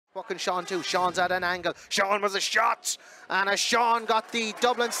Fucking Sean too. Sean's at an angle. Sean was a shot. And as Sean got the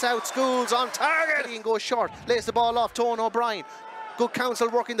Dublin South schools on target. He goes short. Lays the ball off to Owen O'Brien. Good Counsel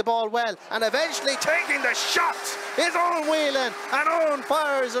working the ball well. And eventually taking the shot is Owen Whelan. And Owen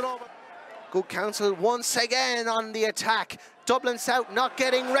fires it over. Good Counsel once again on the attack. Dublin South not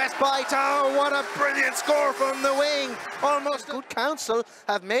getting respite. Oh, what a brilliant score from the wing. Almost Good Counsel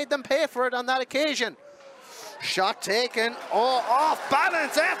have made them pay for it on that occasion. Shot taken. Oh, off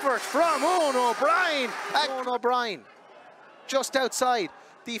balance effort from Owen O'Brien. Owen O'Brien just outside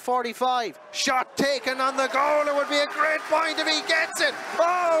the 45. Shot taken on the goal. It would be a great point if he gets it.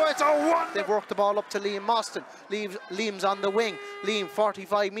 Oh, it's a one. They've worked the ball up to Liam Mostyn. Liam's on the wing. Liam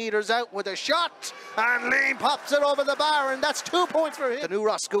 45 metres out with a shot. And Liam pops it over the bar, and that's 2 points for him. The New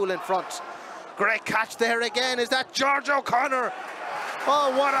Ross School in front. Great catch there again. Is that George O'Connor?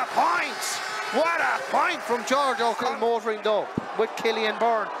 Oh, what a point. What a point from George O'Connor. Motoring though with Cillian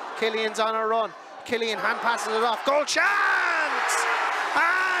Byrne. Cillian's on a run. Cillian hand passes it off. Goal chance!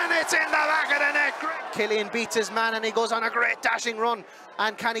 And it's in the back of the net. Cillian beats his man and he goes on a great dashing run.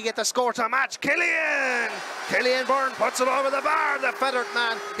 And can he get the score to match? Cillian Byrne puts it over the bar. The feathered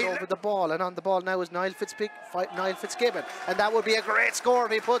man. He's over the ball, and on the ball now is Niall Fitzgibbon. And that would be a great score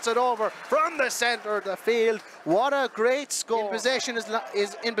if he puts it over from the centre of the field. What a great score.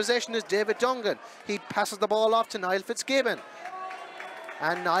 In possession is David Dungan. He passes the ball off to Niall Fitzgibbon.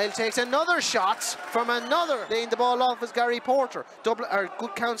 And Niall takes another shot from another. Laying the ball off is Gary Porter.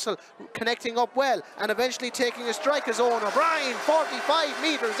 Good Counsel connecting up well. And eventually taking a strike is Owen O'Brien. 45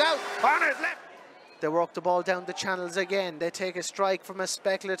 metres out on his left. They work the ball down the channels again. They take a strike from a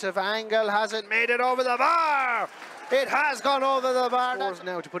speculative angle. Hasn't made it over the bar. It has gone over the bar.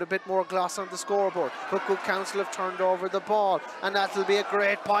 Now to put a bit more gloss on the scoreboard. But Good Counsel have turned over the ball. And that'll be a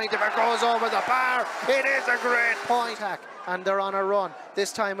great point if it goes over the bar. It is a great point. And they're on a run.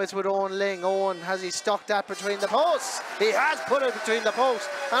 This time it's with Owen Ling. Owen, has he stuck that between the posts? He has put it between the posts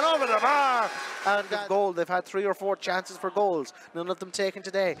and over the bar. And goal. They've had 3 or 4 chances for goals. None of them taken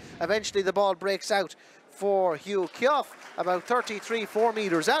today. Eventually the ball breaks out for Hugh Kioff, about 4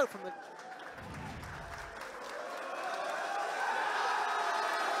 metres out from the